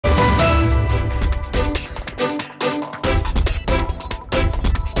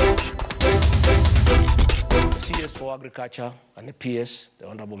Agriculture and the PS, the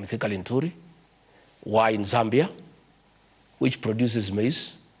Honorable Mithika Linturi, were in Zambia, which produces maize,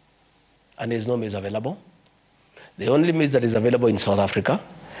 and there's no maize available. The only maize that is available in South Africa,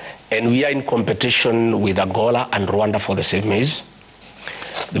 and we are in competition with Angola and Rwanda for the same maize.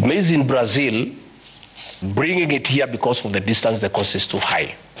 The maize in Brazil, bringing it here because of the distance, the cost is too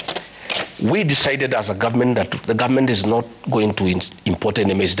high. We decided as a government that the government is not going to import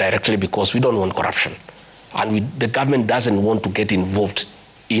any maize directly because we don't want corruption. And the government doesn't want to get involved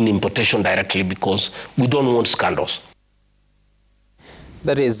in importation directly because we don't want scandals.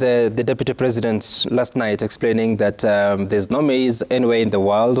 That is the Deputy President last night explaining that there's no maize anywhere in the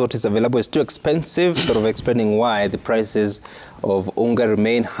world. What is available is too expensive, sort of explaining why the prices of unga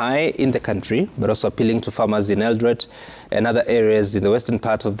remain high in the country, but also appealing to farmers in Eldoret and other areas in the western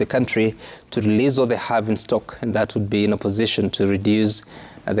part of the country to release what they have in stock, and that would be in a position to reduce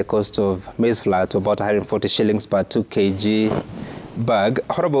the cost of maize flour to about 140 shillings per 2 kg bag.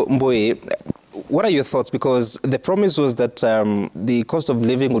 Honorable Mbui, what are your thoughts? Because the promise was that the cost of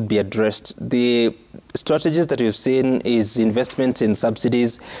living would be addressed. The strategies that we've seen is investment in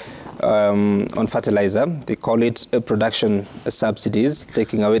subsidies on fertilizer. They call it production subsidies,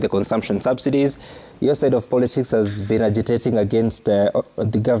 taking away the consumption subsidies. Your side of politics has been agitating against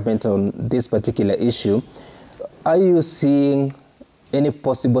the government on this particular issue. Are you seeing any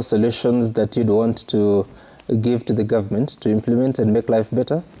possible solutions that you'd want to give to the government to implement and make life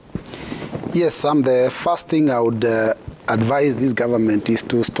better? Yes, Sam, the first thing I would advise this government is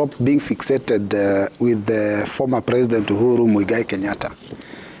to stop being fixated with the former President Uhuru Muigai Kenyatta.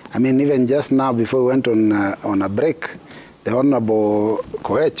 I mean, even just now before we went on a break, the Honorable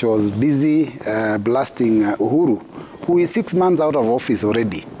Koech was busy blasting Uhuru, who is 6 months out of office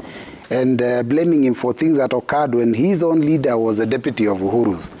already, and blaming him for things that occurred when his own leader was a deputy of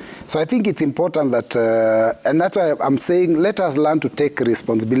Uhuru's. So I think it's important that, and that's why I'm saying, let us learn to take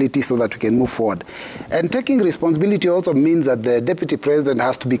responsibility so that we can move forward. And taking responsibility also means that the deputy president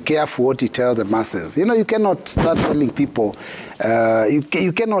has to be careful what he tells the masses. You know, you cannot start telling people,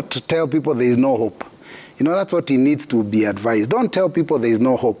 you cannot tell people there is no hope. You know, that's what he needs to be advised. Don't tell people there is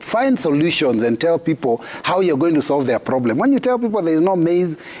no hope. Find solutions and tell people how you're going to solve their problem. When you tell people there is no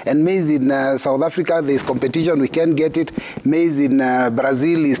maize, and maize in South Africa, there is competition, we can't get it. Maize in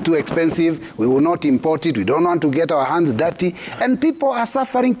Brazil is too expensive, we will not import it, we don't want to get our hands dirty. And people are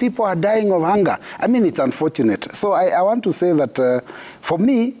suffering, people are dying of hunger. I mean, it's unfortunate. So I want to say that for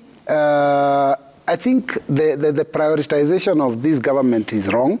me, I think the prioritization of this government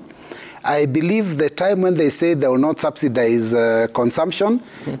is wrong. I believe the time when they say they will not subsidize consumption,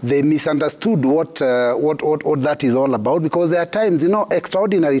 they misunderstood what that is all about, because there are times, you know,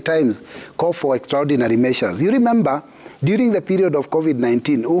 extraordinary times call for extraordinary measures. You remember, during the period of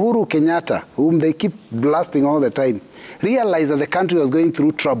COVID-19, Uhuru Kenyatta, whom they keep blasting all the time, realized that the country was going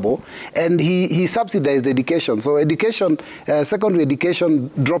through trouble, and he subsidized education. So education, secondary education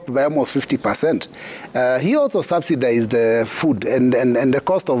dropped by almost 50%. He also subsidized food, and the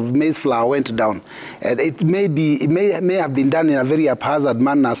cost of maize flour went down. And it may have been done in a very haphazard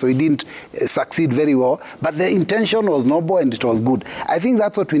manner, so it didn't succeed very well, but the intention was noble and it was good. I think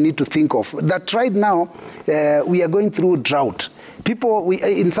that's what we need to think of, that right now we are going through drought. People,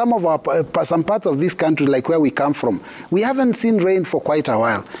 in some parts of this country, like where we come from, we haven't seen rain for quite a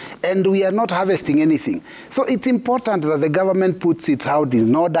while, and we are not harvesting anything. So it's important that the government puts its house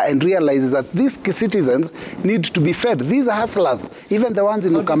in order and realizes that these citizens need to be fed. These are hustlers, even the ones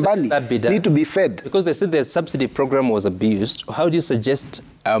in Ukambani, need to be fed. Because they said the subsidy program was abused. How do you suggest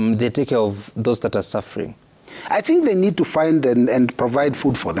they take care of those that are suffering? I think they need to find and provide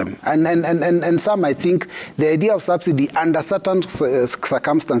food for them. And some, I think, the idea of subsidy under certain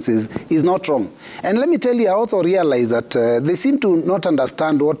circumstances is not wrong. And let me tell you, I also realize that they seem to not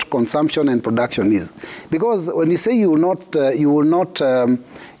understand what consumption and production is. Because when you say you will not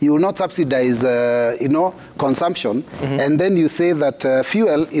subsidize, consumption, and then you say that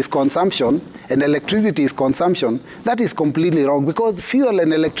fuel is consumption and electricity is consumption, that is completely wrong, because fuel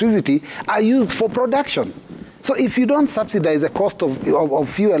and electricity are used for production. So if you don't subsidize the cost of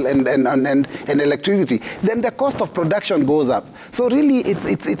fuel and electricity, then the cost of production goes up. So really,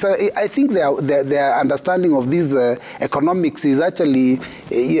 I think their understanding of these economics is actually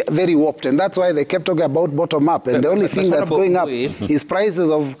very warped, and that's why they kept talking about bottom up. And the only thing that's going up is prices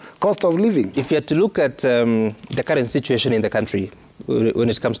of cost of living. If you had to look at the current situation in the country when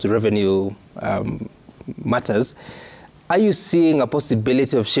it comes to revenue matters, are you seeing a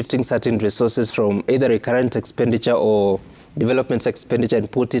possibility of shifting certain resources from either recurrent expenditure or development expenditure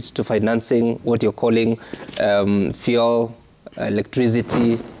and put it to financing what you're calling fuel,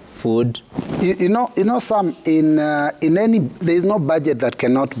 electricity, food? You know, Sam, in any, there is no budget that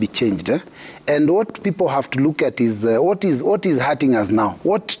cannot be changed. And what people have to look at is what is hurting us now.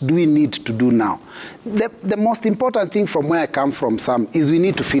 What do we need to do now? The most important thing from where I come from, Sam, is we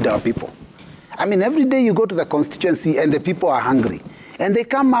need to feed our people. I mean, every day you go to the constituency and the people are hungry. And they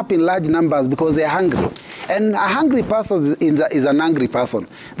come up in large numbers because they're hungry. And a hungry person is an angry person.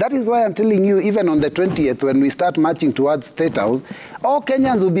 That is why I'm telling you, even on the 20th, when we start marching towards State House, all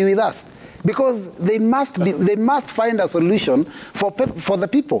Kenyans will be with us. Because they must find a solution for the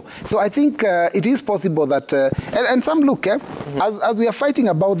people. So I think it is possible that, and some look, as we are fighting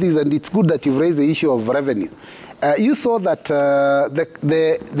about this, and it's good that you've raised the issue of revenue, you saw that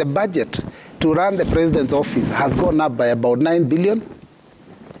the budget to run the president's office has gone up by about 9 billion.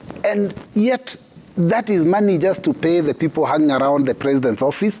 And yet, that is money just to pay the people hanging around the president's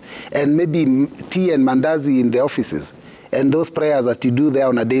office and maybe tea and mandazi in the offices and those prayers that you do there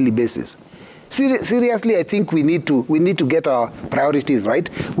on a daily basis. Seriously, I think we need to get our priorities right.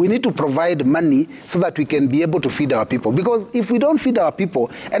 We need to provide money so that we can be able to feed our people. Because if we don't feed our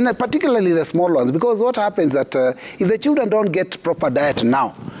people, and particularly the small ones, because what happens that if the children don't get proper diet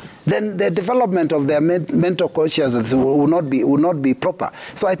now, then the development of their mental consciousness will not be proper.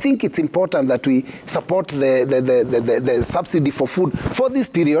 So I think it's important that we support the subsidy for food for this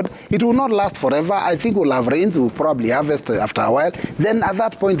period. It will not last forever. I think we'll have rains. We'll probably harvest after a while. Then at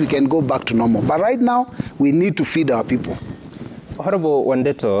that point we can go back to normal. But right now we need to feed our people. Honorable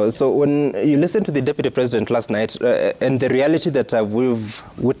Wandeto, so when you listened to the Deputy President last night and the reality that we've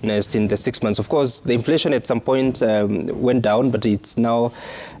witnessed in the 6 months, of course, the inflation at some point went down, but it's now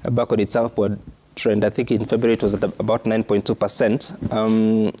back on its upward trend. I think in February it was at about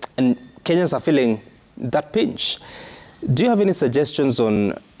 9.2%. And Kenyans are feeling that pinch. Do you have any suggestions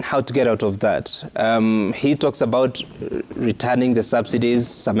on how to get out of that? He talks about returning the subsidies.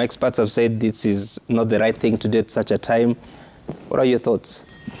 Some experts have said this is not the right thing to do at such a time. What are your thoughts?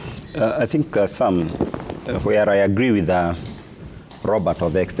 I think where I agree with Robert, or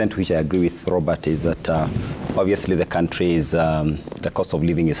the extent to which I agree with Robert, is that obviously the country is, the cost of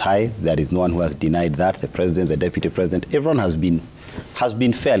living is high. There is no one who has denied that. The president, the deputy president, everyone has been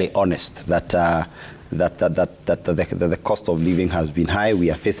fairly honest that the cost of living has been high. We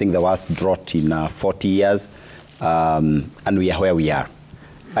are facing the worst drought in 40 years, and we are where we are.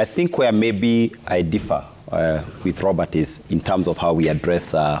 I think where maybe I differ with Robert is in terms of how we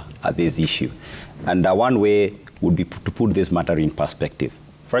address this issue. And one way would be to put this matter in perspective.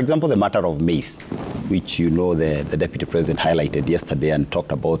 For example, the matter of maize, which the Deputy President highlighted yesterday and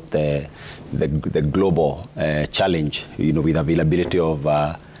talked about the global challenge with availability of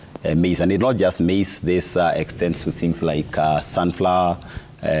maize. And it's not just maize. This extends to things like sunflower.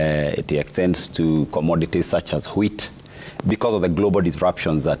 It extends to commodities such as wheat because of the global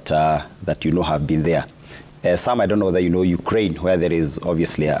disruptions that have been there. Some, I don't know whether Ukraine, where there is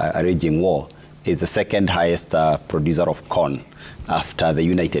obviously a raging war, is the second highest producer of corn after the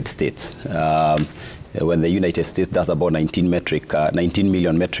United States. When the United States does about 19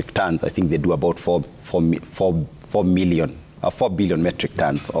 million metric tons, I think they do about 4 billion metric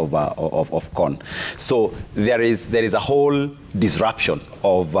tons of corn. So there is a whole disruption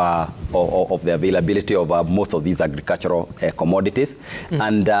of the availability of most of these agricultural commodities.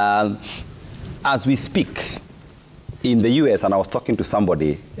 And as we speak, in the US, and I was talking to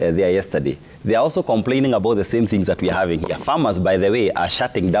somebody there yesterday, they are also complaining about the same things that we are having here. Farmers, by the way, are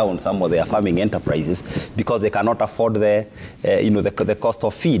shutting down some of their farming enterprises because they cannot afford the cost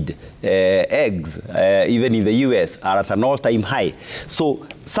of feed. Eggs, even in the US, are at an all-time high. So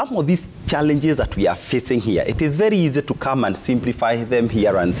some of these challenges that we are facing here, it is very easy to come and simplify them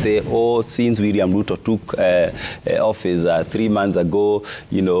here and say, oh, since William Ruto took office 3 months ago,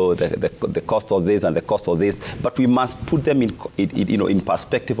 the cost of this and the cost of this. But we must put them in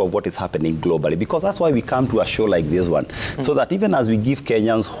perspective of what is happening globally, because that's why we come to a show like this one, so that even as we give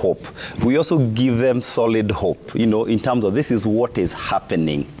Kenyans hope, we also give them solid hope, in terms of this is what is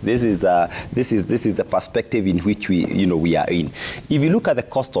happening. This is the perspective in which we are in. If you look at the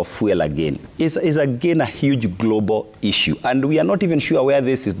cost of fuel again, is again a huge global issue, and we are not even sure where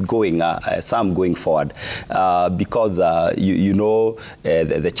this is going, going forward, because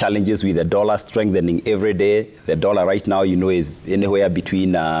the challenges with the dollar strengthening every day. The dollar right now, is anywhere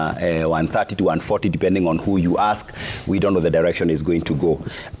between 130 to 140, depending on who you ask. We don't know the direction it's going to go.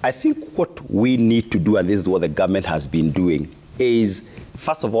 I think what we need to do, and this is what the government has been doing, is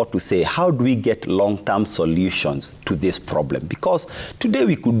first of all to say, how do we get long-term solutions to this problem? Because today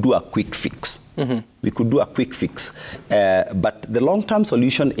we could do a quick fix. We could do a quick fix. But the long-term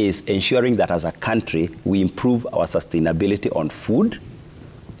solution is ensuring that as a country, we improve our sustainability on food,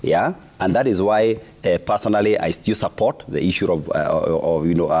 Yeah, and that is why personally I still support the issue of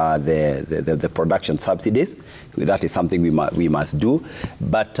the production subsidies. That is something we must do.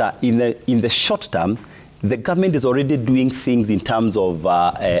 But in the short term, the government is already doing things in terms of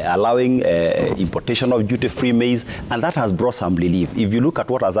allowing importation of duty-free maize, and that has brought some relief. If you look at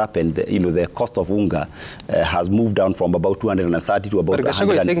what has happened, the cost of unga has moved down from about 230 to about 100.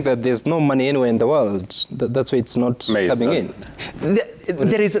 But is saying that there's no money anywhere in the world. That's why it's not coming in.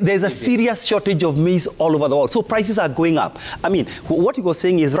 There is a serious shortage of maize all over the world. So prices are going up. I mean, what you were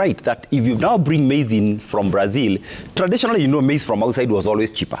saying is right, that if you now bring maize in from Brazil, traditionally, maize from outside was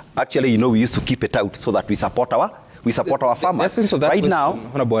always cheaper. Actually, we used to keep it out so that we support our farmers. The essence of that right question, now,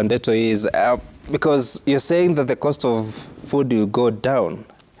 Honorable Wandeto, is because you're saying that the cost of food will go down,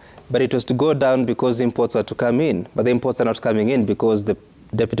 but it was to go down because imports are to come in, but the imports are not coming in because the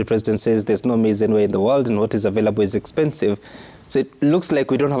Deputy President says there's no maize anywhere in the world and what is available is expensive. So it looks like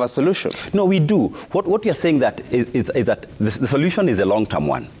we don't have a solution. No, we do. What you're saying that is that the solution is a long-term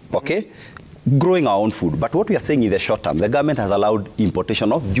one, okay? Growing our own food. But what we are saying in the short term, the government has allowed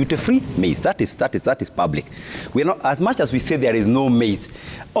importation of duty-free maize. That is public. We're not, as much as we say there is no maize,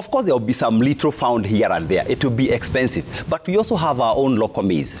 of course there will be some little found here and there. It will be expensive. But we also have our own local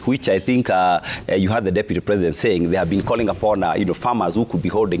maize, which I think you had the Deputy President saying they have been calling upon farmers who could be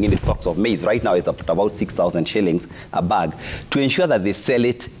holding in the stocks of maize. Right now it's at about 6,000 shillings a bag, to ensure that they sell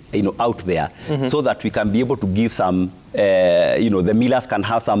it out there, so that we can be able to give some, the millers can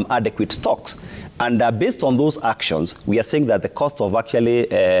have some adequate stocks. And based on those actions, we are saying that the cost of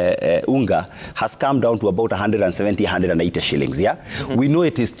actually unga has come down to about 170, 180 shillings, yeah? We know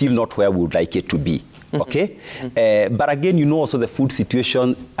it is still not where we would like it to be, okay? But again, also the food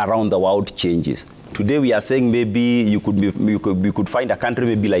situation around the world changes. Today we are saying maybe you could find a country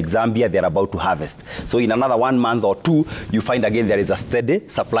maybe like Zambia, they're about to harvest. So in another 1 month or two, you find again there is a steady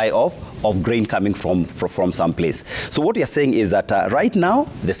supply of grain coming from some place. So what we are saying is that right now,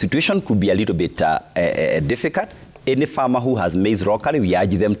 the situation could be a little bit difficult. Any farmer who has maize locally, we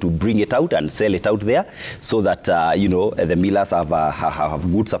urge them to bring it out and sell it out there so that, the millers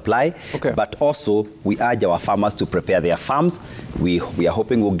have good supply. Okay. But also, we urge our farmers to prepare their farms. We are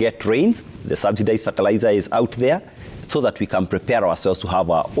hoping we'll get rains. The subsidized fertilizer is out there so that we can prepare ourselves to have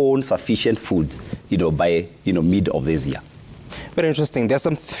our own sufficient food, by, mid of this year. Very interesting. There's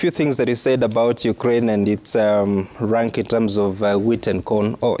some few things that you said about Ukraine and its rank in terms of wheat and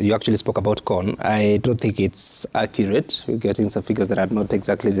corn. Oh, you actually spoke about corn. I don't think it's accurate. We're getting some figures that are not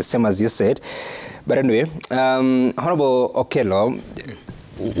exactly the same as you said. But anyway, Honorable Okello,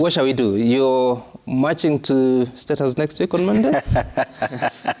 what shall we do? You're marching to State House next week on Monday?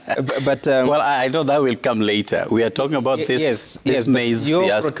 Well, I know that will come later. We are talking about this maize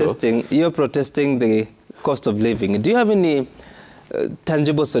fiasco. You're protesting the cost of living. Do you have any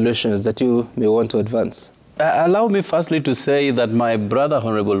tangible solutions that you may want to advance? Allow me firstly to say that my brother,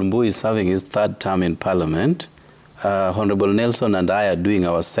 Honorable Mbu, is serving his 3rd term in Parliament. Honorable Nelson and I are doing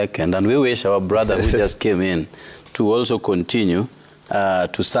our 2nd, and we wish our brother who just came in to also continue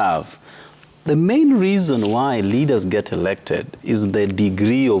to serve. The main reason why leaders get elected is the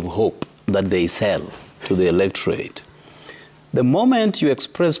degree of hope that they sell to the electorate. The moment you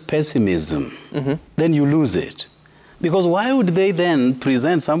express pessimism, then you lose it. Because why would they then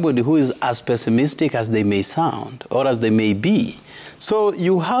present somebody who is as pessimistic as they may sound or as they may be? So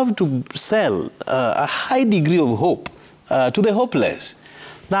you have to sell a high degree of hope to the hopeless.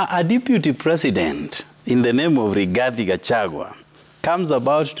 Now, a deputy president in the name of Rigathi Gachagua comes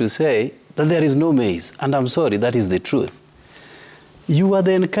about to say that there is no maize. And I'm sorry, that is the truth. You are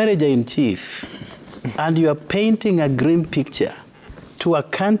the encourager-in-chief, and you are painting a grim picture to a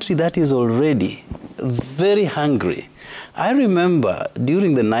country that is already very hungry. I remember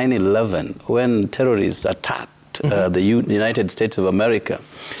during the 9/11, when terrorists attacked the United States of America,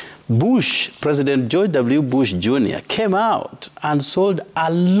 President George W. Bush Jr. came out and sold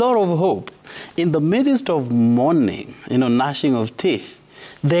a lot of hope. In the midst of mourning, gnashing of teeth,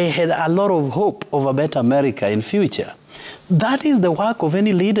 they had a lot of hope of a better America in future. That is the work of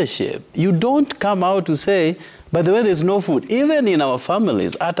any leadership. You don't come out to say, by the way, there's no food. Even in our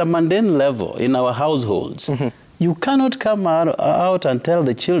families, at a mundane level, in our households, you cannot come out and tell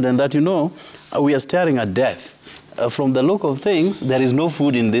the children that, we are staring at death. From the look of things, there is no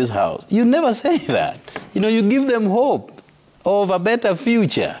food in this house. You never say that. You give them hope of a better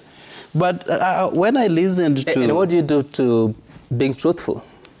future. But when I listened to... And what do you do to being truthful?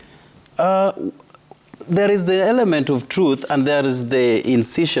 There is the element of truth, and there is the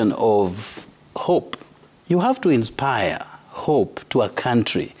incision of hope. You have to inspire hope to a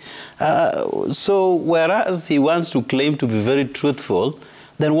country. So whereas he wants to claim to be very truthful,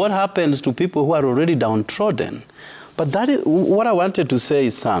 then what happens to people who are already downtrodden? But that is what I wanted to say,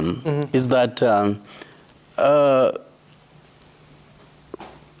 Sam, is that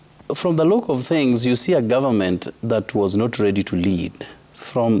from the look of things, you see a government that was not ready to lead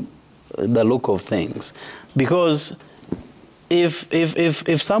from the look of things. Because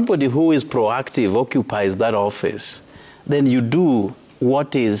if somebody who is proactive occupies that office, then you do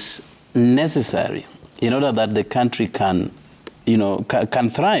what is necessary in order that the country can, can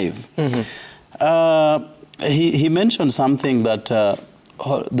thrive. He mentioned something that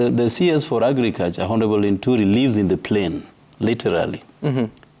the CS for Agriculture, Honorable Inturi, lives in the plain, literally,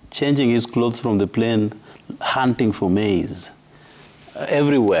 changing his clothes from the plain, hunting for maize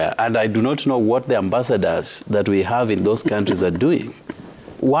everywhere. And I do not know what the ambassadors that we have in those countries are doing.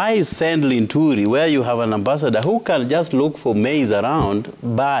 Why send Linturi where you have an ambassador who can just look for maize around,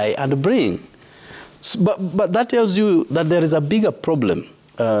 buy, and bring? But that tells you that there is a bigger problem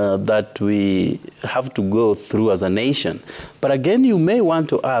that we have to go through as a nation. But again, you may want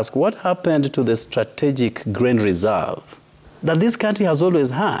to ask, what happened to the strategic grain reserve that this country has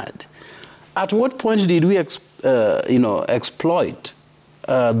always had? At what point did we exploit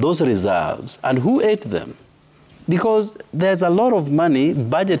those reserves, and who ate them? Because there's a lot of money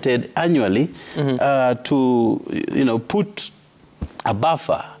budgeted annually to put a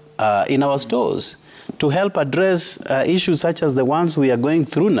buffer in our stores to help address issues such as the ones we are going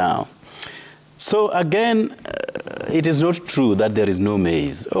through now. So again, it is not true that there is no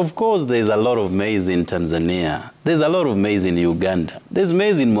maize. Of course, there's a lot of maize in Tanzania. There's a lot of maize in Uganda. There's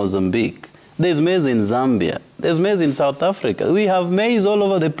maize in Mozambique. There's maize in Zambia. There's maize in South Africa. We have maize all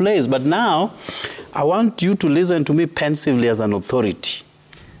over the place. But now, I want you to listen to me pensively as an authority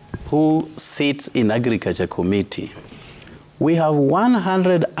who sits in Agriculture Committee. We have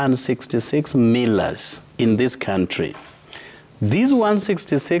 166 millers in this country. These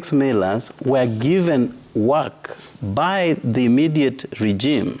 166 millers were given work by the immediate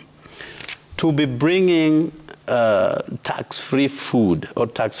regime to be bringing tax-free food or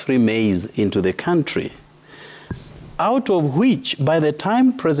tax-free maize into the country, out of which, by the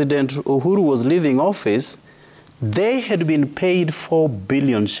time President Uhuru was leaving office, they had been paid 4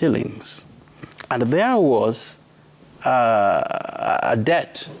 billion shillings. And there was a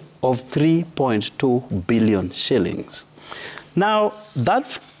debt of 3.2 billion shillings. Now, that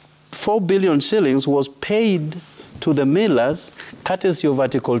 4 billion shillings was paid to the millers courtesy of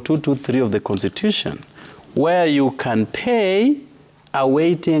Article 223 of the Constitution, where you can pay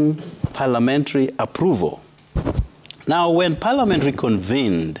awaiting parliamentary approval. Now, when Parliament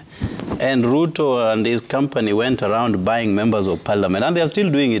reconvened and Ruto and his company went around buying members of Parliament, and they are still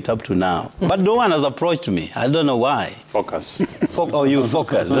doing it up to now, but no one has approached me. I don't know why. Focus. Oh, you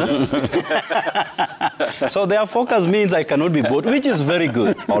focus, huh? So their focus means I cannot be bought, which is very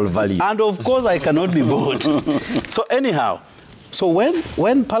good. All value. And of course, I cannot be bought. So anyhow, so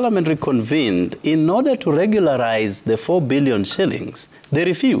when Parliament reconvened, in order to regularize the 4 billion shillings, they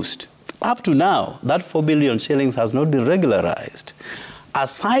refused. Up to now, that 4 billion shillings has not been regularized.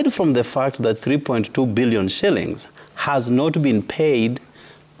 Aside from the fact that 3.2 billion shillings has not been paid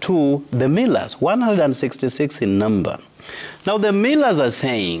to the millers, 166 in number. Now, the millers are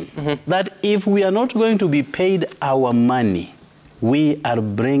saying that if we are not going to be paid our money, we are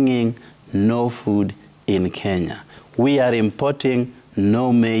bringing no food in Kenya. We are importing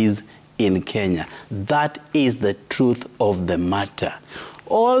no maize in Kenya. That is the truth of the matter.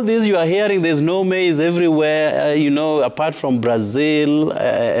 All this you are hearing, there's no maize everywhere, apart from Brazil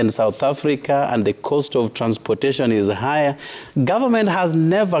and South Africa, and the cost of transportation is higher. Government has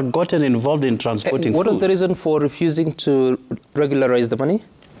never gotten involved in transporting What food. was the reason for refusing to regularize the money?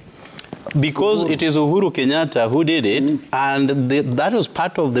 Because it is Uhuru Kenyatta who did it, and that was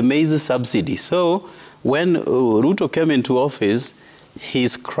part of the maize subsidy. So when Ruto came into office, he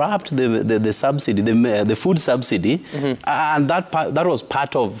scrapped the subsidy, the food subsidy, and that was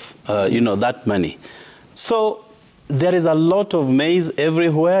part of that money. So there is a lot of maize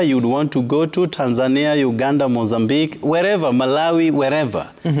everywhere you'd want to go to, Tanzania, Uganda, Mozambique, wherever, Malawi, wherever.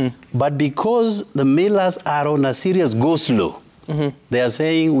 But because the millers are on a serious go-slow, they are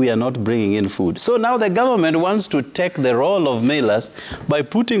saying we are not bringing in food. So now the government wants to take the role of millers by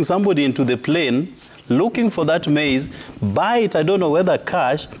putting somebody into the plane, looking for that maize, buy it, I don't know whether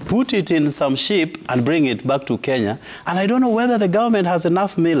cash, put it in some ship and bring it back to Kenya. And I don't know whether the government has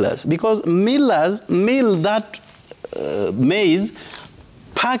enough millers, because millers mill that maize,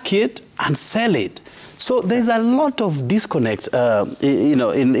 pack it and sell it. So there's a lot of disconnect,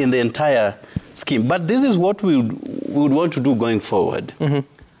 in the entire scheme. But this is what we would want to do going forward.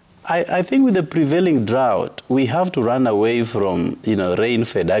 I think with the prevailing drought, we have to run away from,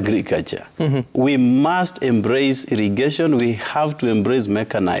 rain-fed agriculture. We must embrace irrigation. We have to embrace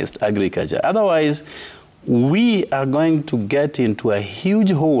mechanized agriculture. Otherwise, we are going to get into a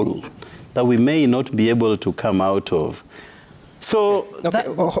huge hole that we may not be able to come out of. So,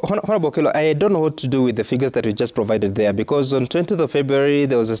 Honorable Kilo, I don't know what to do with the figures that you just provided there, because on 20th of February,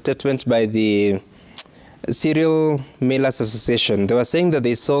 there was a statement by the Cereal Millers Association. They were saying that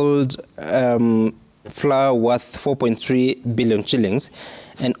they sold flour worth 4.3 billion shillings,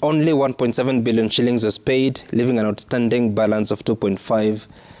 and only 1.7 billion shillings was paid, leaving an outstanding balance of 2.5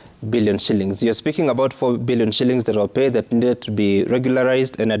 billion shillings. You're speaking about 4 billion shillings that were paid that needed to be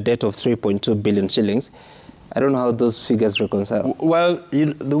regularized, and a debt of 3.2 billion shillings. I don't know how those figures reconcile. Well,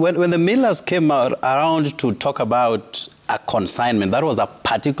 when the millers came around to talk about a consignment, that was a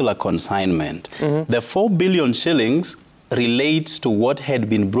particular consignment. The 4 billion shillings relates to what had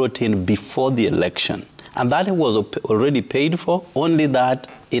been brought in before the election. And that was already paid for, only that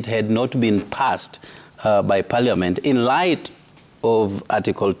it had not been passed by Parliament in light of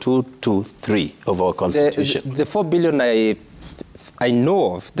Article 223 of our Constitution. The 4 billion I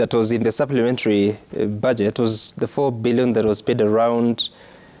know of that was in the supplementary budget was the 4 billion that was paid around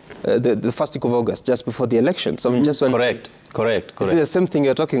the first week of August, just before the election. So I'm just wondering. Correct. Is it the same thing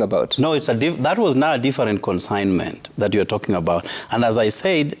you're talking about? No, that was now a different consignment that you're talking about. And as I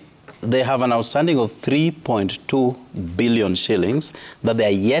said, they have an outstanding of 3.2 billion shillings that they are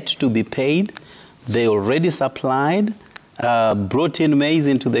yet to be paid. They already supplied, brought in maize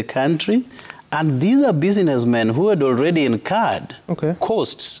into the country. And these are businessmen who had already incurred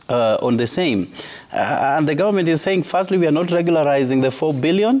costs on the same. And the government is saying, firstly, we are not regularizing the 4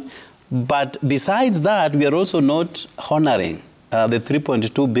 billion. But besides that, we are also not honoring the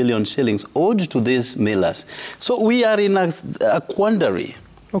 3.2 billion shillings owed to these millers. So we are in a quandary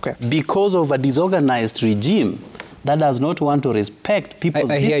because of a disorganized regime that does not want to respect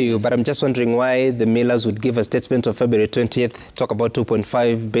people's I hear you, but I'm just wondering why the millers would give a statement of February 20th, talk about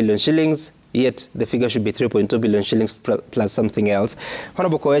 2.5 billion shillings, yet the figure should be 3.2 billion shillings plus something else.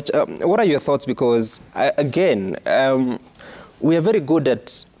 Honorable Koech, what are your thoughts? Because, again, we are very good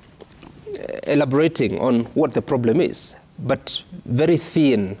at elaborating on what the problem is, but very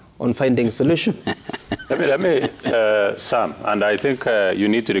thin on finding solutions. Let me Sam, and I think you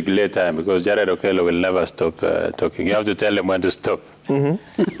need to regulate time because Jared Okello will never stop talking. You have to tell him when to stop.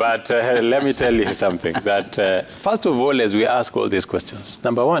 But let me tell you something, that first of all, as we ask all these questions,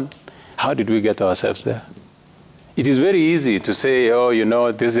 number one, how did we get ourselves there? It is very easy to say,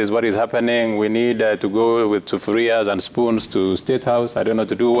 oh, this is what is happening. We need to go with sufurias and spoons to State House. I don't know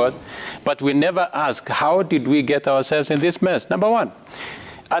to do what. But we never ask, how did we get ourselves in this mess? Number one.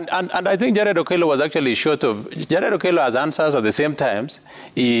 And I think Jared Okello was actually short of... Jared Okello has answers at the same times.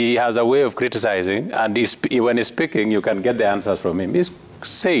 He has a way of criticizing. And when he's speaking, you can get the answers from him. He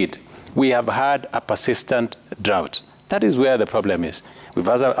said, we have had a persistent drought. That is where the problem is. We've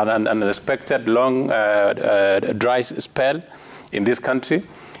had an unexpected long dry spell in this country.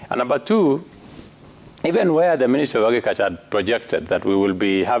 And number two, even where the Ministry of Agriculture had projected that we will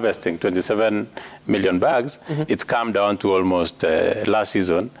be harvesting 27 million bags, it's come down to almost, last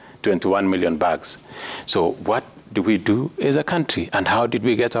season, 21 million bags. So what do we do as a country, and how did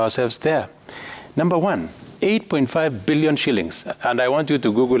we get ourselves there? Number one, 8.5 billion shillings, and I want you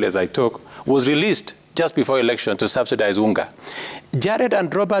to Google as I talk, was released just before election to subsidize unga. Jared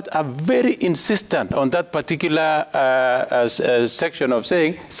and Robert are very insistent on that particular section of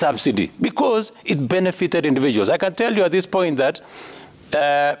saying subsidy because it benefited individuals. I can tell you at this point that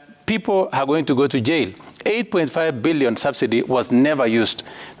people are going to go to jail. 8.5 billion subsidy was never used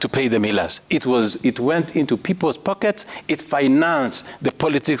to pay the millers. It went into people's pockets. It financed the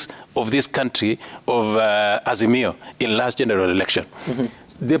politics of this country of Azimio in last general election.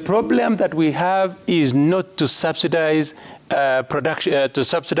 The problem that we have is not to subsidize production, to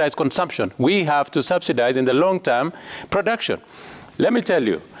subsidize consumption. We have to subsidize in the long term production. Let me tell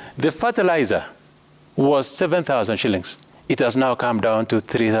you, the fertilizer was 7,000 shillings. It has now come down to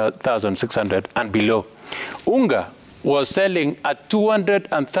 3,600 and below. Unga was selling at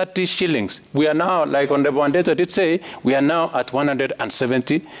 230 shillings. We are now, like Honorable Wandeto did say, we are now at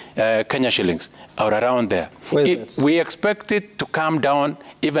 170 Kenya shillings, or around there. We expect it to come down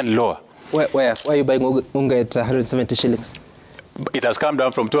even lower. Why are you buying unga at 170 shillings? It has come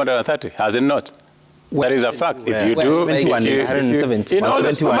down from 230, has it not? That is a fact. If you do, in all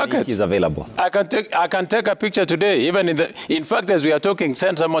the supermarkets, is available. I can take a picture today. Even in fact, as we are talking,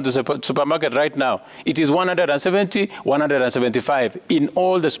 send someone to the supermarket right now. It is 170, 175 in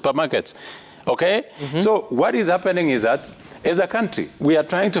all the supermarkets. Okay. So what is happening is that As a country, we are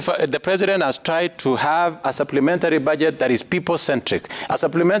trying to, the president has tried to have a supplementary budget that is people-centric, a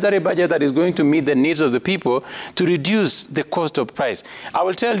supplementary budget that is going to meet the needs of the people to reduce the cost of price. I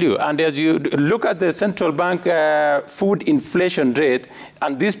will tell you, and as you look at the central bank food inflation rate,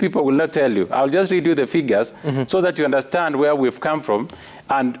 and these people will not tell you, I'll just read you the figures so that you understand where we've come from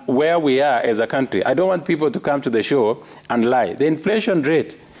and where we are as a country. I don't want people to come to the show and lie. The inflation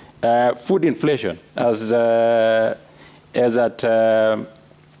rate, food inflation, as at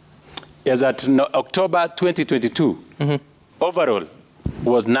October 2022, overall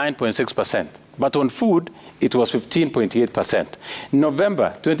was 9.6%. But on food, it was 15.8%.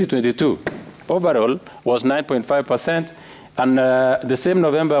 November 2022, overall was 9.5%. And the same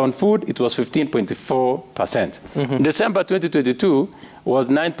November on food, it was 15.4%. December 2022 was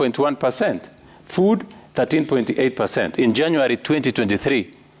 9.1%. Food, 13.8%. In January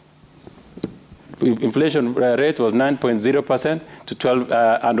 2023, inflation rate was 9.0% to 12,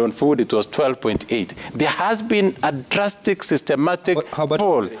 and on food it was 12.8. There has been a drastic, systematic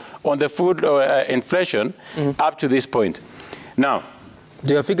fall on the food inflation up to this point. Now, do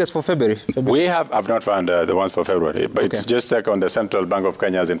you have figures for February? We have, I've not found the ones for February, but it's just like on the Central Bank of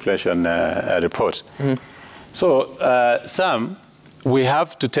Kenya's inflation report. So, we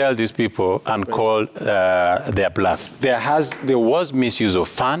have to tell these people and call their bluff. There was misuse of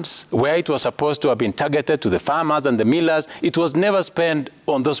funds where it was supposed to have been targeted to the farmers and the millers. It was never spent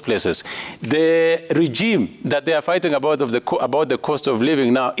on those places. The regime that they are fighting about the cost of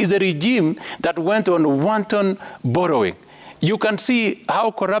living now is a regime that went on wanton borrowing. You can see how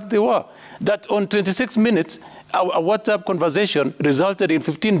corrupt they were. That on 26 minutes, a WhatsApp conversation resulted in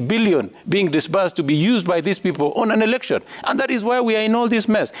 15 billion being disbursed to be used by these people on an election. And that is why we are in all this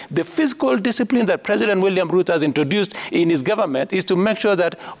mess. The fiscal discipline that President William Ruto has introduced in his government is to make sure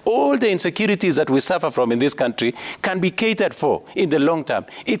that all the insecurities that we suffer from in this country can be catered for in the long term.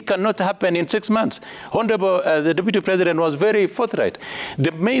 It cannot happen in 6 months. Honorable, the Deputy President was very forthright.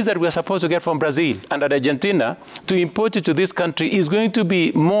 The maize that we are supposed to get from Brazil and Argentina to import it to this country is going to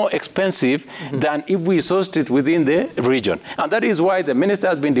be more expensive than if we sourced it within the region. And that is why the minister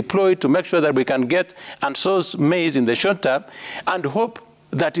has been deployed to make sure that we can get and source maize in the short term and hope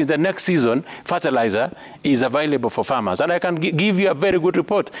that in the next season, fertilizer is available for farmers. And I can give you a very good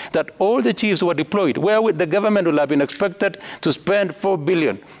report that all the chiefs were deployed, where the government will have been expected to spend 4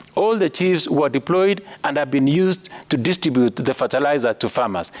 billion. All the chiefs were deployed and have been used to distribute the fertilizer to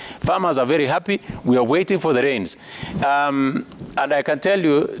farmers. Farmers are very happy. We are waiting for the rains. And I can tell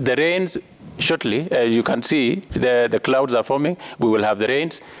you the rains shortly, as you can see, the clouds are forming. We will have the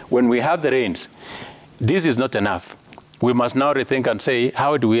rains. When we have the rains, this is not enough. We must now rethink and say,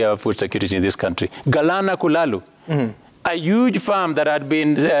 how do we have food security in this country? Galana Kulalu, a huge farm that had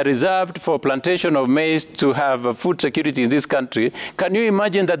been reserved for plantation of maize to have food security in this country. Can you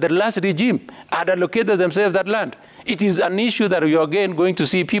imagine that the last regime had allocated themselves that land? It is an issue that you're again going to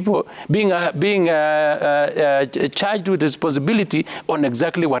see people being charged with responsibility on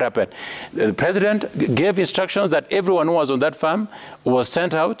exactly what happened. The president gave instructions that everyone who was on that farm was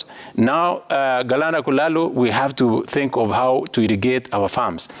sent out. Now, Galana Kulalu, we have to think of how to irrigate our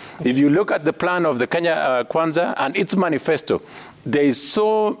farms. If you look at the plan of the Kenya Kwanza and its manifesto, there is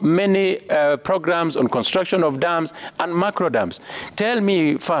so many programs on construction of dams and macro dams. Tell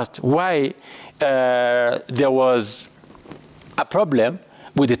me first why there was a problem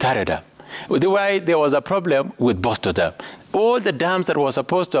with the Tare Dam, why there was a problem with Bosto Dam. All the dams that were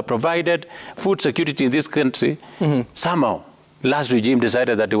supposed to have provided food security in this country, somehow, last regime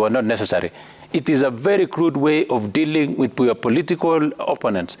decided that they were not necessary. It is a very crude way of dealing with your political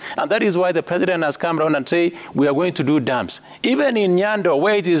opponents. And that is why the president has come around and say, we are going to do dams. Even in Nyando,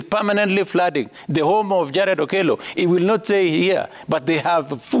 where it is permanently flooding, the home of Jared Okello, it will not say here, but they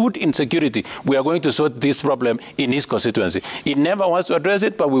have food insecurity. We are going to sort this problem in his constituency. He never wants to address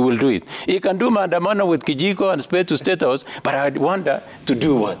it, but we will do it. He can do Mandamano with Kijiko and Spade to State House, but I wonder to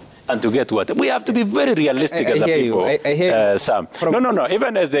do what? And to get what? We have to be very realistic as a people, Sam. No.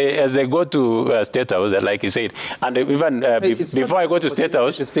 Even as they go to State House, like you said, and even before I go to State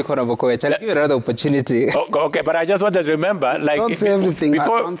House... To speak on Okoech, I'll give you another opportunity. Okay, but I just want to remember, like... Don't say everything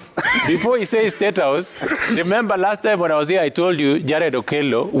before, at once. Before he says State House, remember last time when I was here, I told you Jared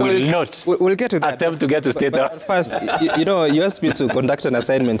Okello will not we'll get to that. attempt to get to State House. First, you know, you asked me to conduct an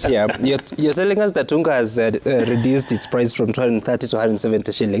assignment here. You're telling us that Unga has reduced its price from 230 to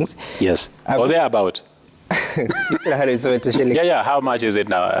 170 shillings. Yes. Or thereabout. Yeah. How much is it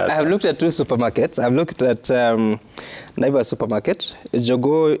now? I have looked at 2 supermarkets. I've looked at Naivas supermarket.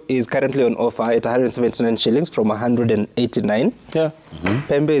 Jogo is currently on offer at 179 shillings from 189. Yeah.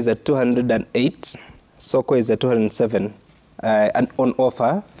 Pembe is at 208. Soko is at 207. on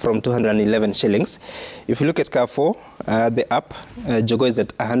offer from 211 shillings. If you look at Carrefour, the app, Jogo is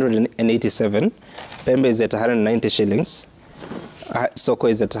at 187, Pembe is at 190 shillings, Soko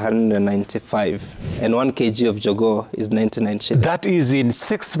is at 195, and 1 kg of Jogo is 99 shillings. That is in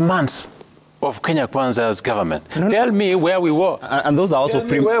 6 months of Kenya Kwanza's government. Tell me where we were. And those are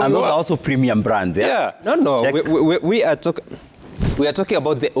also premium brands, yeah? No, we are talking... We are talking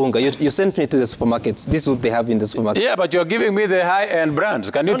about the unga. You sent me to the supermarkets. This is what they have in the supermarket. Yeah, but you're giving me the high-end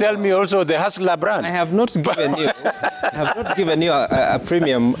brands. Can you tell me also the Hustler brand? I have not given you, a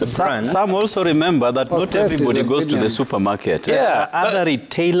premium brand. Some also remember that not everybody goes to the supermarket. Yeah. Other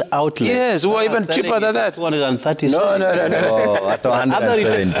retail outlets. Yes, who are even cheaper than that. 230. No. Oh, at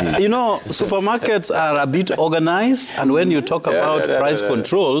 170. You know, supermarkets are a bit organized, and when you talk about price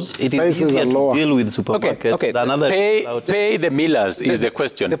controls, it is easier to deal with supermarkets than other pay the millers is the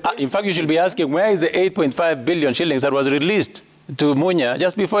question. In fact, you should be asking, where is the 8.5 billion shillings that was released to Munya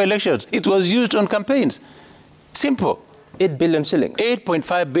just before elections? It was used on campaigns. Simple. 8 billion shillings.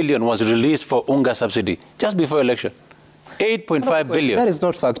 8.5 billion was released for unga subsidy just before election. 8.5 billion. That is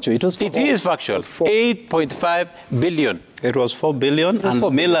not factual. It is factual. 8.5 billion. It was 4 billion,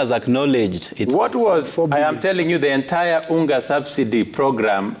 and millers acknowledged it. What was, I am telling you, the entire unga subsidy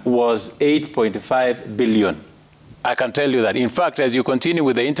program was 8.5 billion. I can tell you that. In fact, as you continue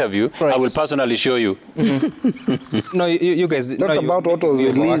with the interview, I will personally show you. No, you guys... Not about what was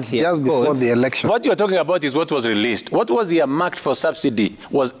released just before the election. What you're talking about is what was released. What was earmarked for subsidy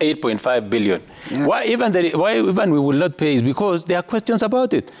was 8.5 billion. Yeah. Why even we will not pay is because there are questions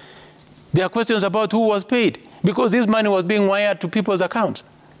about it. There are questions about who was paid. Because this money was being wired to people's accounts.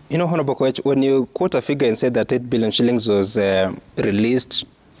 You know, Honorable Koech, when you quote a figure and said that 8 billion shillings was released,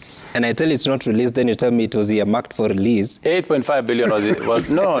 and I tell you it's not released, then you tell me it was earmarked for release. 8.5 billion was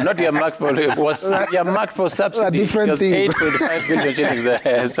no, not earmarked for, it was earmarked for subsidy. Different things. 8.5 billion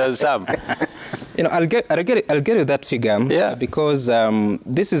shillings, Sam. You know, I'll get you that figure because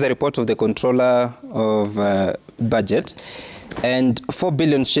this is a report of the Controller of Budget, and 4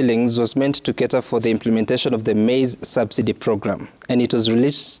 billion shillings was meant to cater for the implementation of the maize subsidy program, and it was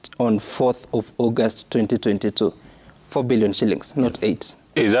released on 4th of August 2022. 4 billion shillings, not 8.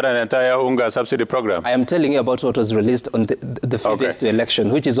 Is that an entire unga subsidy program? I am telling you about what was released on the few days to election,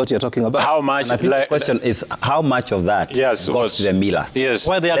 which is what you're talking about. How much? And I think the question is, how much of that got to the millers? Yes.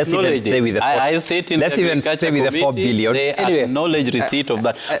 Well, they acknowledge it. I sit in let's even stay with the 4 billion. They acknowledge receipt of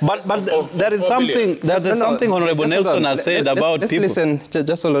that. But there is something, there's something Honorable Nelson has said about people. Listen,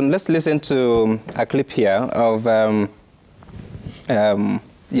 just hold on. Let's listen to a clip here of,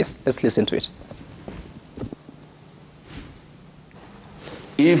 yes, let's listen to it.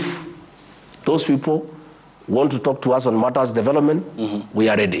 If those people want to talk to us on matters development, we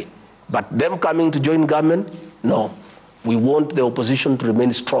are ready. But them coming to join government, no. We want the opposition to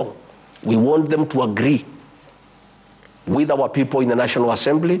remain strong. We want them to agree with our people in the National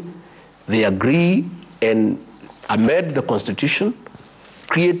Assembly. They agree and amend the Constitution,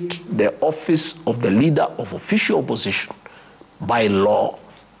 create the office of the leader of official opposition by law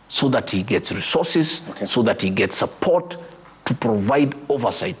so that he gets resources, so that he gets support to provide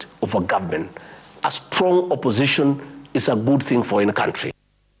oversight of a government. A strong opposition is a good thing for any country.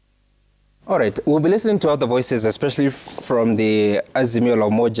 All right, we'll be listening to other voices, especially from the Azimio la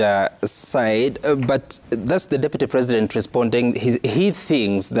Umoja side, but that's the Deputy President responding. He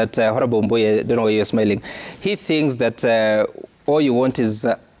thinks that, Honorable Mboye, I don't know why you're smiling, he thinks that all you want is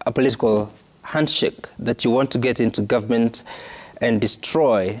a political handshake, that you want to get into government and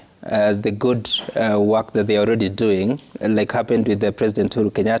destroy the good work that they're already doing, like happened with the President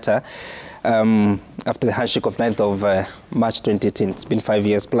Uhuru Kenyatta after the handshake of 9th of March 2018. It's been 5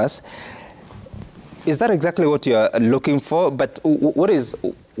 years plus. Is that exactly what you're looking for? But what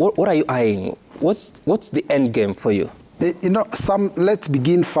are you eyeing? What's the end game for you? You know, let's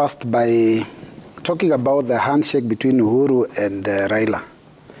begin first by talking about the handshake between Uhuru and Raila.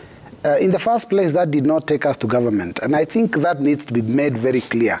 In the first place, that did not take us to government. And I think that needs to be made very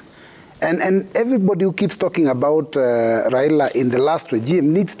clear. And everybody who keeps talking about Raila in the last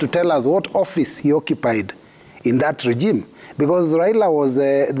regime needs to tell us what office he occupied in that regime. Because Raila was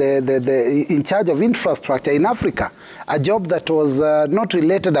in charge of infrastructure in Africa, a job that was not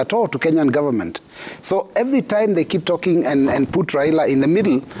related at all to Kenyan government. So every time they keep talking and put Raila in the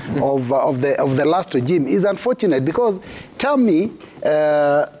middle of the last regime is unfortunate. Because tell me,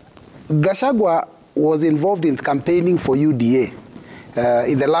 Gachagua was involved in campaigning for UDA.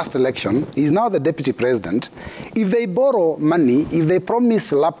 In the last election. He's now the deputy president. If they borrow money, if they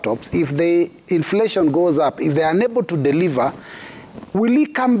promise laptops, if the inflation goes up, if they are unable to deliver, will he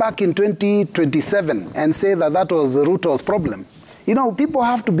come back in 2027 and say that that was Ruto's problem? You know, people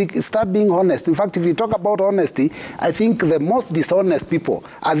have to start being honest. In fact, if you talk about honesty, I think the most dishonest people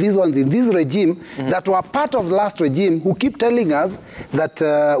are these ones in this regime that were part of the last regime who keep telling us that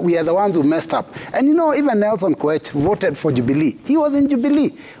we are the ones who messed up. And you know, even Nelson Koech voted for Jubilee. He was in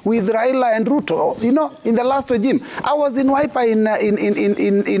Jubilee with Raila and Ruto, you know, in the last regime. I was in Wiper in a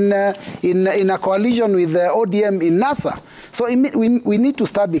coalition with ODM in NASA. So we need to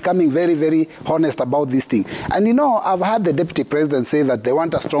start becoming very, very honest about this thing. And you know, I've heard the Deputy President say that they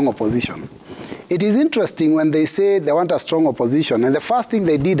want a strong opposition. It is interesting when they say they want a strong opposition, and the first thing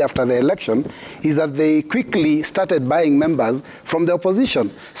they did after the election is that they quickly started buying members from the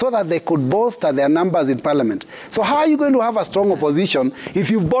opposition so that they could bolster their numbers in parliament. So how are you going to have a strong opposition if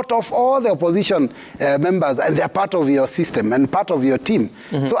you've bought off all the opposition members and they're part of your system and part of your team?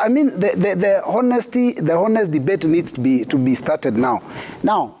 So I mean, the honest debate needs to be started now.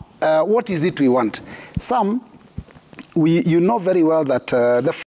 Now, what is it we want? You know very well that the